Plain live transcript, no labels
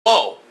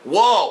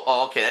Whoa!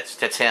 Oh, okay,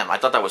 that's him. I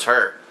thought that was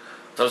her.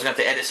 So I was going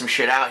to have to edit some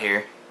shit out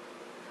here.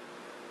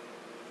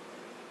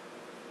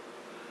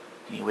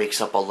 And he wakes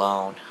up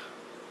alone.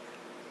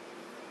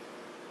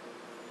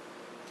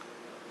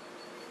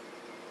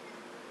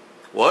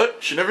 What?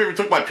 She never even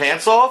took my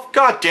pants off?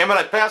 God damn it,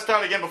 I passed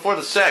out again before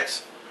the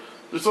sex.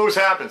 This always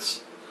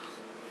happens.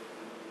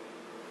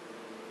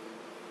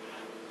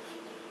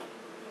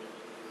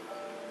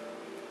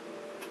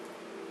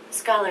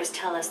 Scholars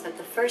tell us that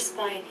the first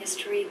spy in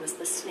history was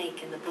the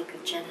snake in the book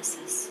of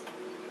Genesis.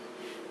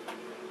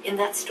 In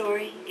that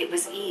story, it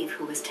was Eve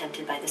who was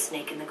tempted by the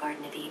snake in the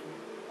Garden of Eden.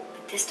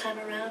 But this time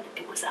around,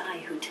 it was I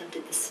who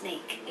tempted the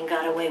snake and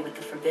got away with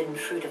the forbidden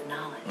fruit of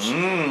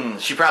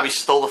knowledge. She probably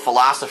stole the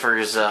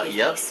philosopher's,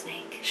 yep.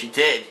 Snake. She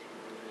did.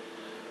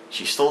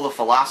 She stole the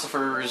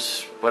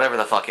philosopher's, whatever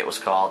the fuck it was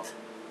called.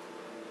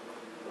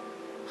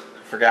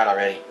 I forgot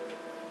already.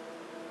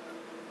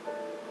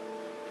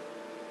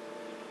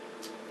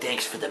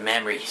 Thanks for the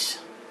memories.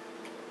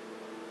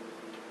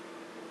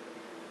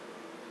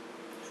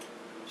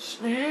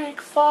 Snake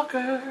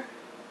fucker.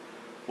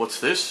 What's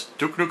this?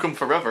 Duke Nukem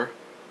Forever.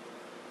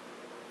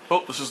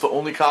 Oh, this is the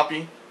only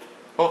copy.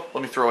 Oh,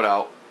 let me throw it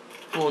out.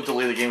 We'll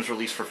delay the game's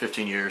release for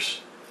 15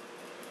 years.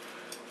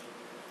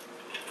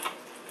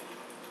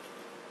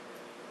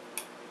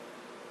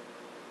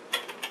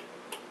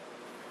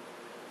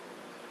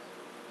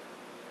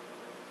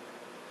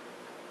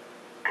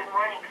 Good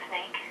morning,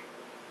 Snake.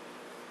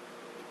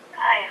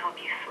 I hope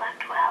you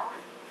slept well.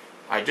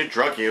 I did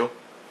drug you.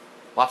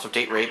 Lots of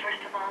date rape.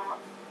 First of all,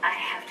 I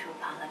have to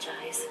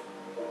apologize.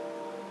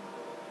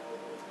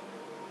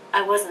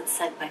 I wasn't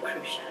sent by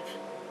Khrushchev.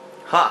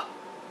 Huh.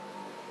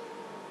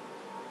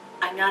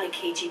 I'm not a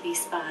KGB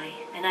spy,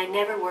 and I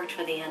never worked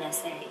for the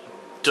NSA.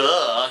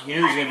 Duh. You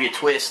knew there was going to be a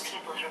twist.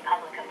 People's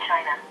Republic of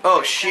China.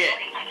 Oh, shit.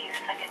 HQ,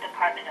 Second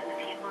Department of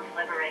the People's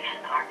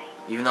Liberation Army.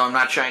 Even though I'm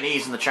not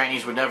Chinese, and the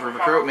Chinese would never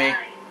recruit me.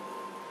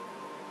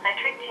 I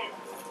tricked you.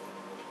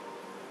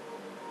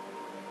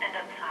 And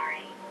I'm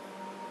sorry.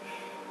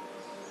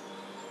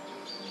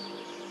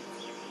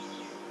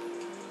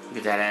 Look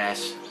at that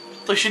ass.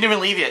 Look, she didn't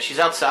even leave yet. She's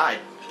outside.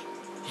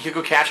 You could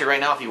go catch her right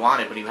now if you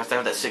wanted, but you have to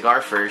have that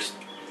cigar first.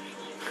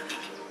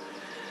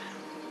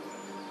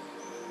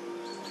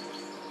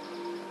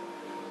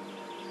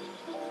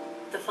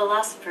 The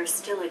philosophers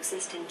still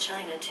exist in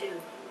China,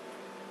 too.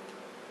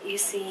 You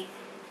see,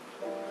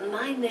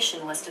 my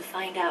mission was to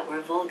find out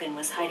where Volgan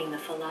was hiding the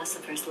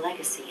philosopher's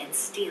legacy and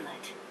steal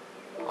it.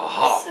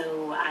 Oh.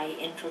 So I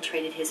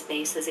infiltrated his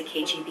base as a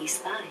KGB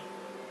spy.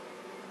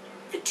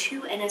 The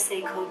two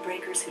NSA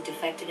codebreakers who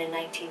defected in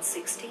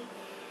 1960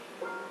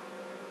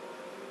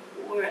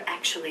 were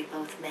actually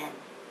both men.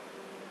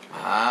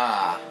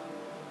 Ah.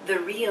 The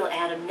real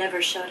Adam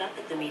never showed up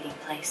at the meeting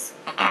place,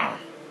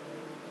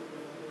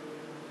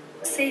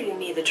 saving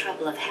me the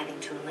trouble of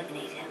having to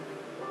eliminate him.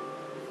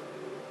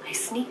 I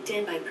sneaked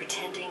in by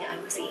pretending I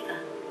was Eva.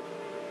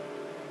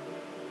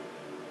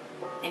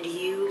 And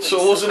you...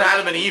 So it wasn't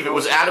Adam and Eve, it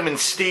was Adam and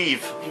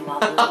Steve. You all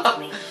believed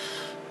me.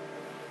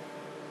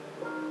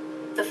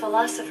 The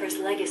philosopher's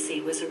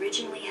legacy was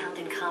originally held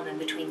in common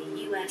between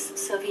the US,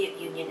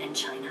 Soviet Union, and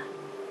China.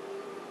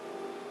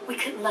 We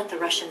couldn't let the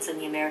Russians and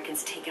the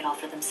Americans take it all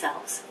for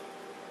themselves.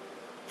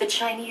 The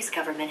Chinese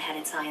government had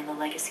its eye on the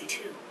legacy,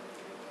 too.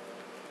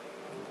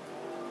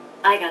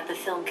 I got the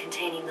film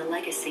containing the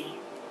legacy,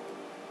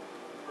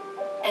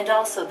 and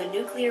also the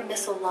nuclear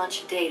missile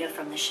launch data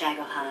from the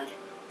Shagohod.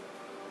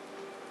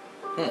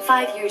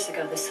 5 years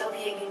ago, the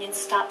Soviet Union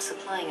stopped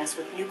supplying us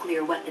with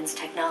nuclear weapons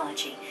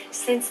technology.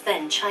 Since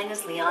then,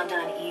 China's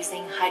Liaodong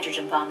easing,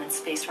 hydrogen bomb, and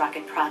space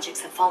rocket projects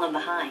have fallen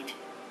behind.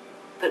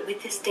 But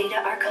with this data,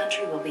 our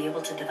country will be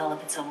able to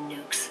develop its own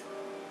nukes.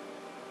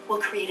 We'll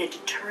create a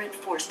deterrent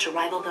force to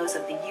rival those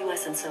of the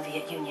US and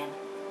Soviet Union.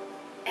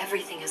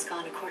 Everything has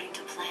gone according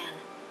to plan,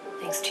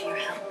 thanks to your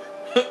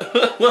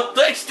help. Well,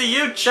 thanks to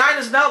you,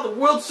 China's now the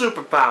world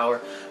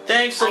superpower.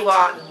 Thanks a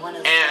lot,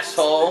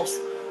 asshole.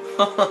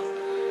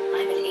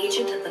 I'm an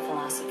agent of the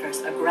philosophers,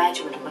 a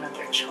graduate of one of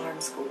their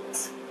charm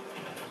schools.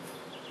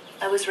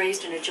 I was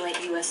raised in a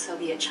joint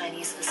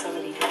US-Soviet-Chinese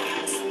facility to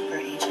become a sleeper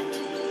agent.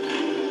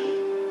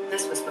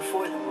 This was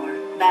before the war.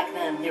 Back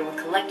then, they were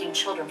collecting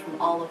children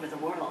from all over the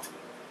world.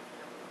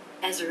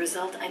 As a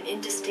result, I'm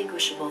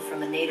indistinguishable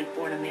from a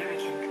native-born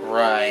American.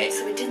 Right.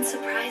 So it didn't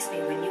surprise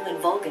me when you and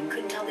Volgan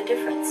couldn't tell the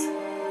difference.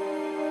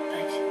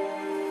 But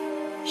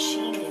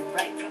she knew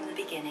right from the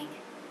beginning.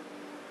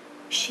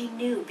 She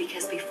knew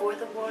because before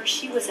the war,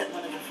 she was at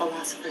one of the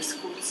philosopher's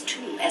schools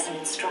too, as an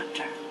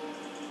instructor.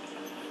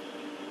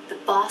 The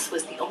boss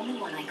was the only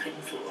one I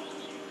couldn't fool.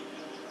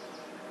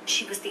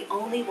 She was the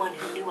only one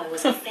who knew I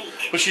was a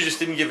fake. But she just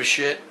didn't give a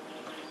shit.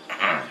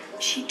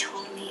 She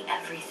told me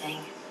everything.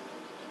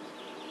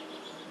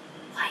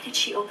 Why did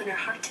she open her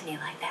heart to me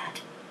like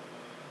that?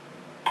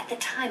 At the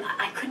time,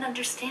 I couldn't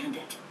understand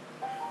it.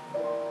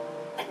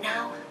 But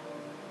now,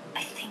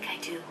 I think I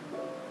do.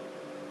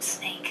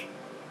 Snake.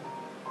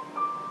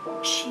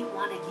 She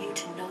wanted you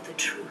to know the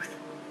truth.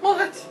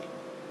 What?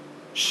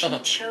 She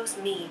chose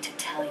me to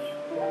tell you.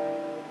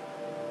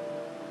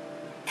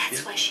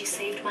 That's why she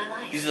saved my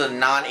life. These are the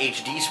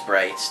non-HD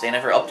sprites. They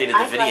never updated the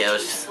I've lied to you videos.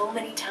 so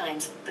many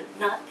times, but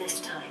not this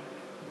time.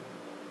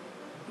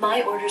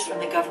 My orders from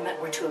the government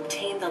were to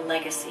obtain the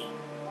legacy.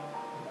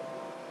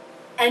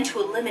 And to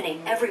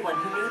eliminate everyone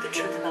who knew the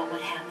truth about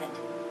what happened.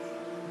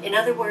 In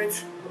other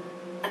words,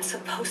 I'm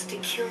supposed to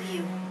kill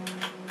you.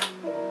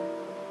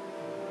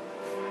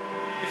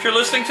 If you're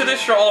listening to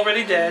this, you're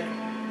already dead.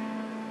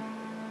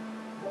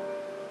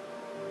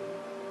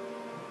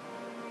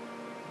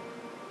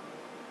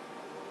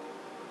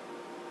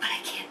 But I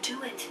can't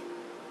do it.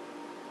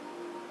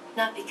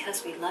 Not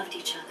because we loved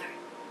each other.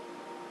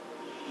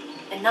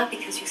 And not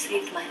because you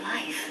saved my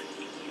life.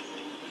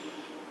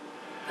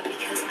 But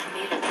because I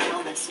made a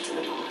promise to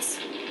the boss.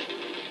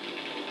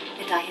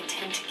 And I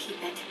intend to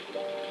keep it. I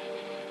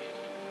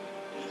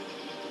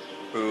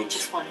Boobs.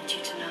 just wanted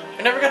you to know.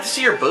 I never got to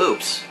see your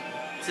boobs.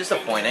 It's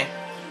disappointing.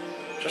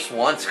 Just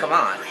once, come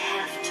on. You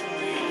have to live.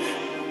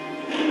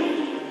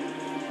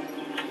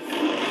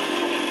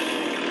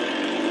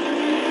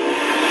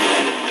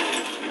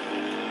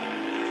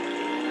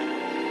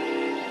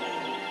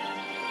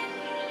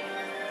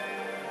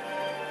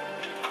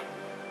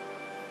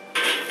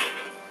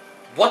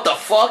 What the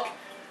fuck?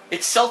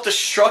 It's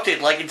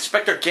self-destructed like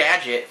Inspector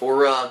Gadget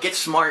or Get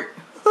Smart.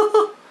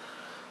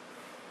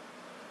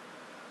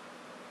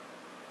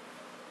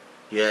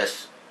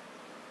 Yes.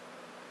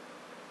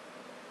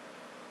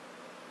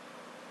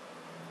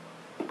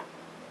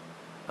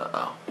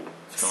 Uh-oh.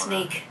 What's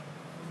going on? Snake,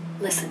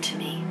 listen to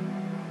me.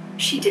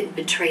 She didn't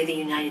betray the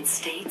United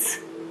States.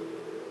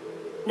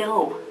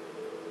 No.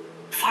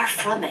 Far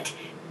from it.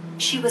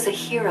 She was a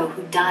hero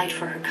who died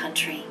for her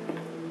country.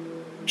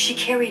 She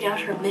carried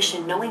out her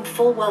mission knowing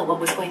full well what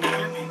was going to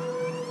happen.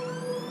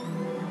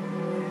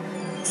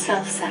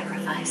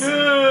 Self-sacrifice.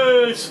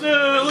 Yes!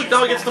 Look,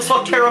 dog gets the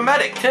fuck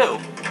paramedic, too.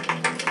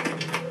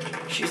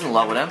 She's in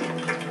love with him.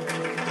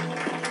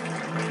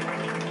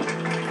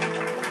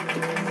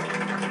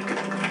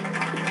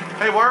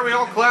 Hey, why are we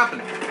all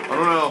clapping? I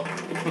don't know.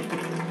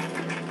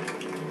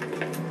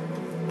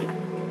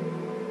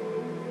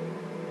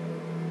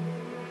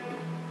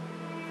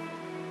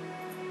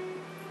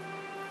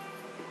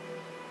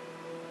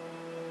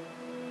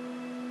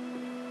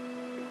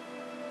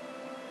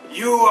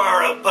 You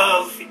are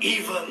above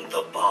even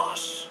the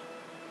boss.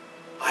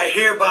 I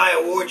hereby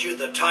award you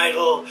the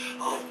title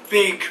of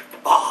Big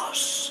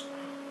Boss.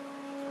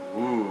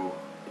 Ooh.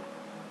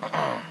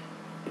 I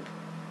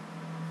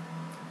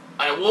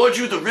award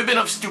you the ribbon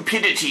of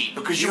stupidity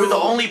because you were the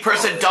only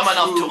person dumb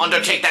enough to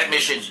undertake that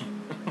mission.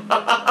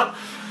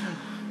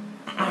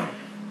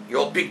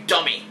 You're a big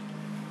dummy.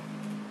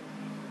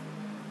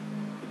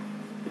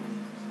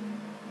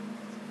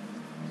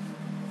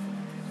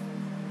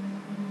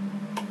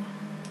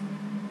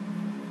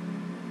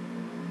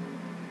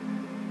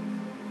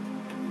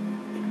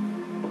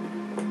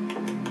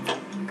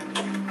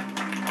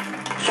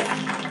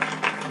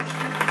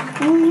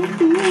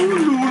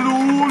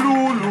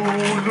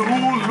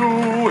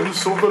 And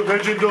so the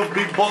legend of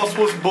Big Boss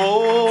was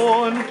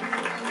born.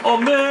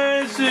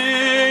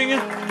 Amazing!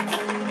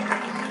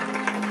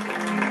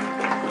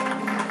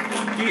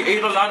 He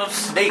ate a lot of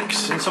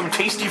snakes and some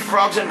tasty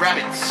frogs and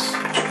rabbits.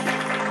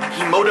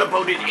 He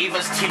motorboated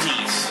Ava's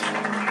titties.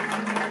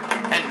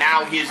 And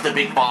now he is the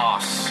big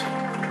boss.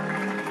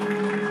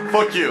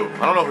 Fuck you.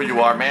 I don't know who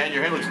you are, man.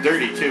 Your hand looks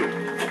dirty, too.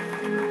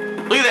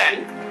 Look at that!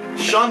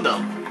 Shunned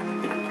him.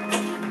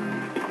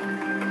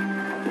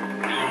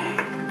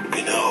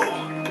 You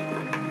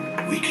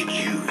know, we could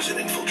use an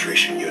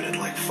infiltration unit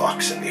like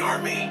Fox in the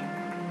army.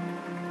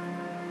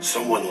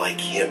 Someone like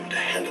him to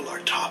handle our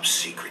top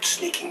secret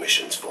sneaking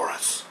missions for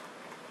us.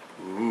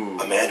 Ooh.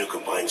 A man who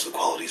combines the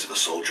qualities of a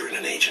soldier and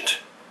an agent.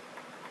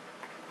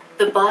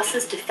 The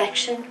boss's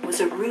defection was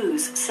a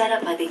ruse set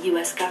up by the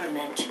U.S.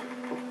 government.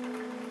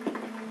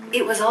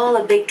 It was all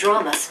a big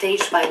drama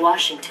staged by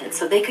Washington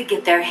so they could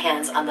get their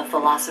hands on the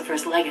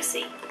philosopher's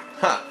legacy.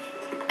 Huh.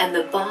 And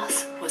the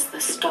boss was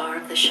the star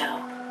of the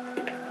show.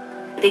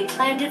 They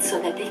planned it so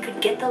that they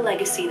could get the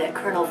legacy that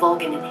Colonel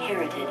Volgin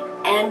inherited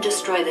and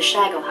destroy the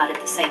Shagohod at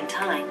the same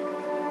time.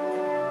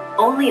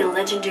 Only a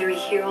legendary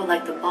hero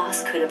like the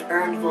boss could have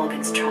earned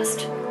Volgin's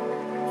trust.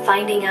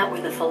 Finding out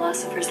where the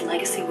philosopher's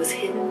legacy was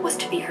hidden was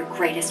to be her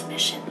greatest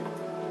mission.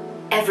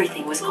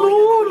 Everything was going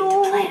according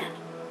to plan.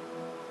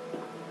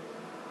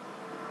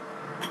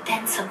 But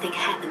then something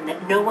happened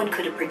that no one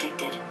could have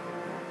predicted.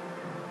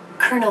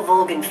 Colonel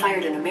Volgin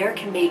fired an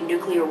American-made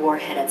nuclear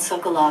warhead at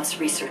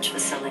Sokolov's research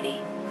facility.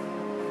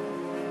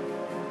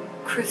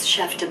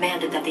 Khrushchev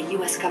demanded that the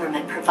U.S.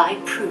 government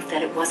provide proof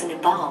that it wasn't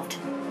involved.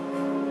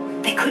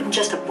 They couldn't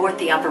just abort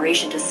the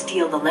operation to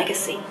steal the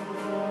legacy.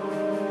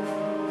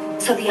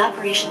 So the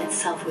operation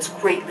itself was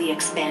greatly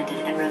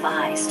expanded and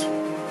revised.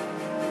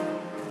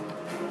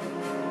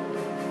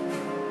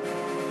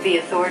 The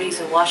authorities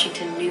in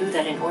Washington knew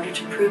that in order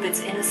to prove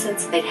its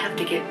innocence, they'd have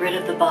to get rid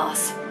of the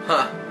boss.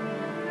 Huh.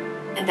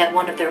 And that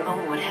one of their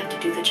own would have to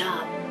do the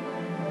job.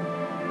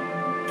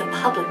 The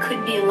public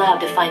couldn't be allowed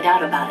to find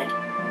out about it.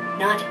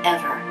 Not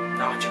ever.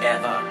 Not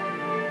ever.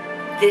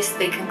 This,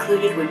 they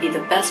concluded, would be the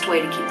best way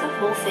to keep the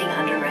whole thing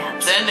under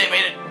wraps. Then they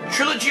made a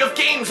trilogy of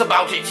games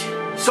about it,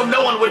 so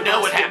no one would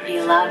know what She would be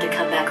happened. allowed to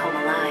come back home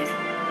alive.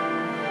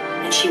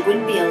 And she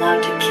wouldn't be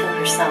allowed to kill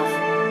herself.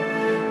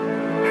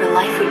 Her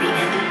life would be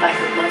ended by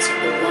her most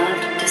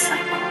beloved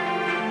disciple.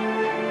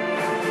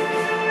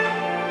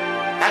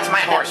 That's my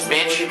horse, That was the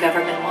way bitch. the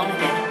government wanted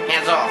it.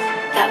 Hands off.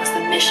 That was the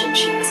mission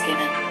she was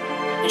given.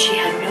 And she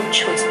had no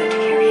choice but to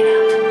carry it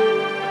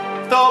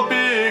out. The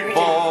big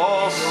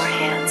boss. Her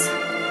hands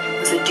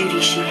was a duty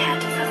she had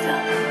to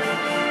fulfill.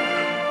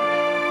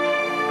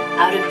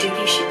 Out of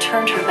duty, she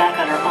turned her back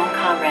on her own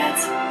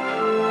comrades.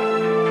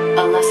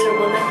 A lesser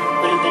woman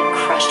would have been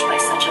crushed by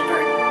such a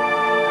burden.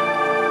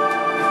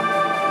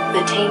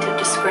 The taint of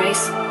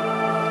disgrace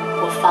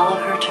will follow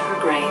her to her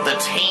grave. The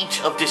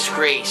taint of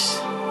disgrace.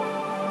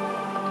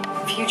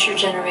 Future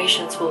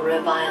generations will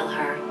revile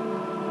her.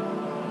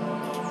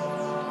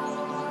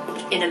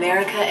 In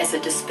America as a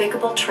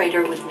despicable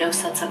traitor with no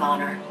sense of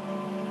honor.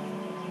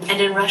 And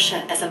in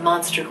Russia as a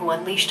monster who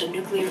unleashed a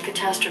nuclear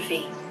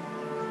catastrophe.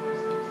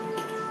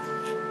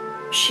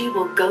 She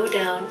will go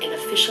down in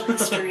official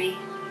history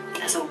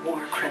as a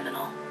war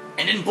criminal.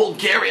 And in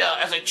Bulgaria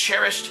as a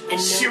cherished And no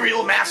cereal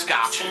one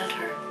mascot. stand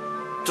her.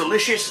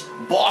 Delicious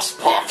Boss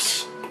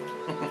Puffs.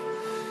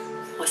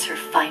 Was her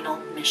final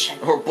mission.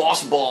 Or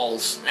Boss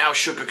Balls. Now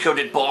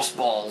sugar-coated Boss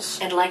Balls.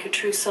 And like a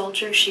true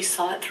soldier, she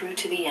saw it through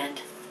to the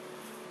end.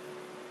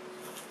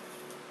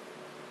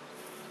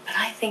 But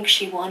I think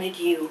she wanted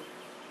you,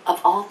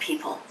 of all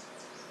people,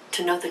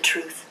 to know the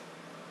truth.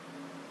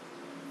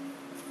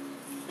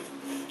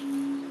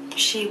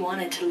 She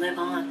wanted to live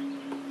on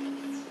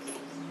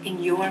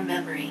in your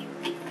memory.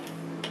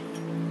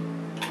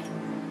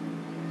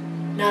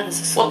 Not as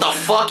a soldier, What the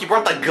fuck? You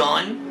brought the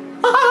gun?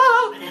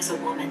 but as a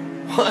woman.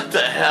 What the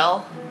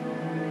hell?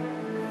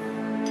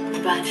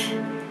 But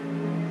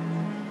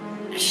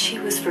she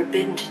was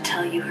forbidden to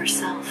tell you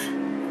herself.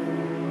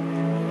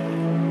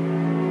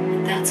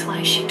 And that's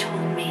why she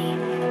told me.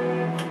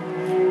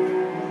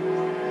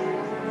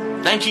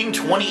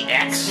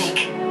 1920X? Think.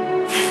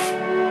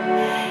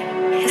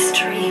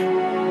 History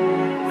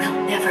will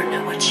never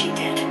know what she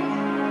did.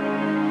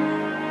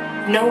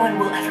 No one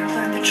will ever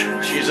learn the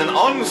truth. She's an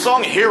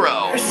unsung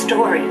hero. Her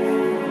story,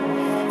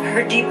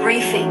 her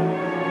debriefing,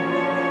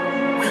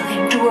 will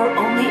endure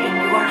only in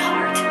your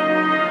heart.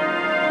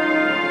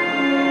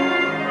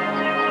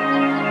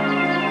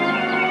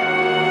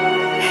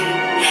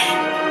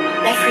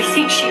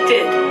 Everything she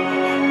did.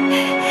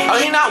 How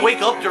did he not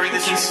wake up during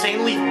this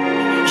insanely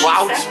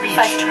loud She speech?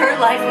 sacrificed her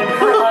life and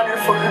her honor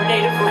for her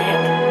native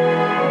land.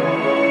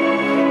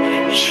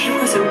 She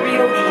was a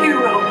real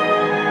hero.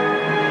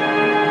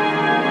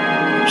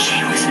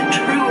 She was a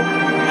true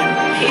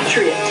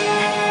patriot.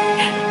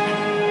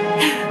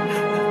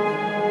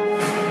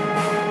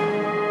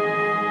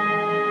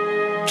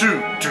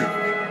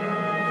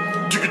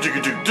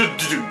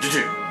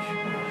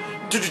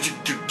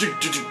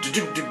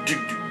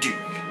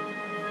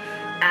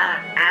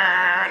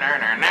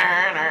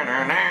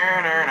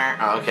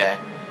 Okay.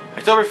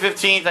 October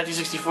 15th,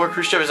 1964,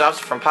 Khrushchev is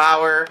ousted from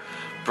power.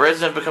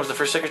 Brezhnev becomes the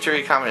first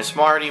Secretary of Communist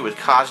Party with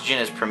Kazhin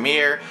as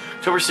premier.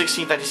 October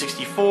 16th,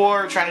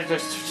 1964, China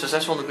does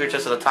successful nuclear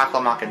test of the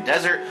Taklamakan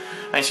Desert.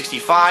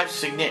 1965,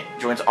 Signet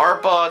joins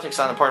ARPA, takes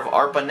on the part of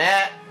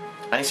ARPANET.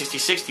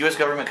 1966, the U.S.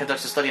 government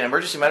conducts a study on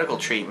emergency medical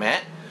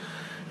treatment.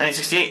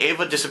 1968,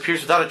 Ava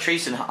disappears without a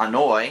trace in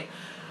Hanoi.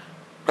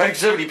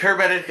 1970,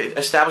 paramedic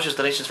establishes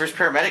the nation's first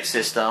paramedic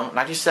system.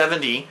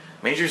 1970,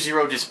 Major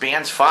Zero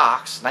disbands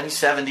Fox.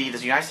 1970, the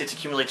United States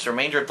accumulates the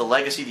remainder of the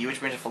legacy the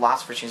huge range of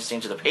philosophers changes the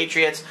name to the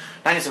Patriots.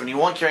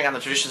 1971, carrying on the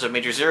traditions of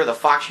Major Zero, the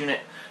Fox unit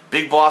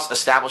Big Boss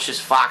establishes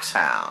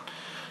Foxhound.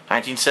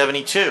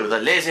 1972, the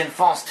Les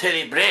Enfants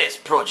Terribles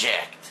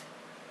project.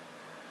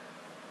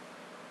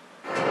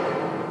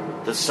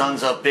 The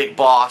sons of Big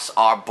Boss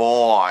are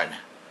born.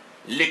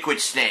 Liquid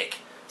Snake,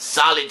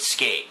 Solid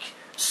Skake,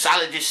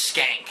 Solidus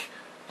Skank,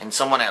 and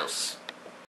someone else.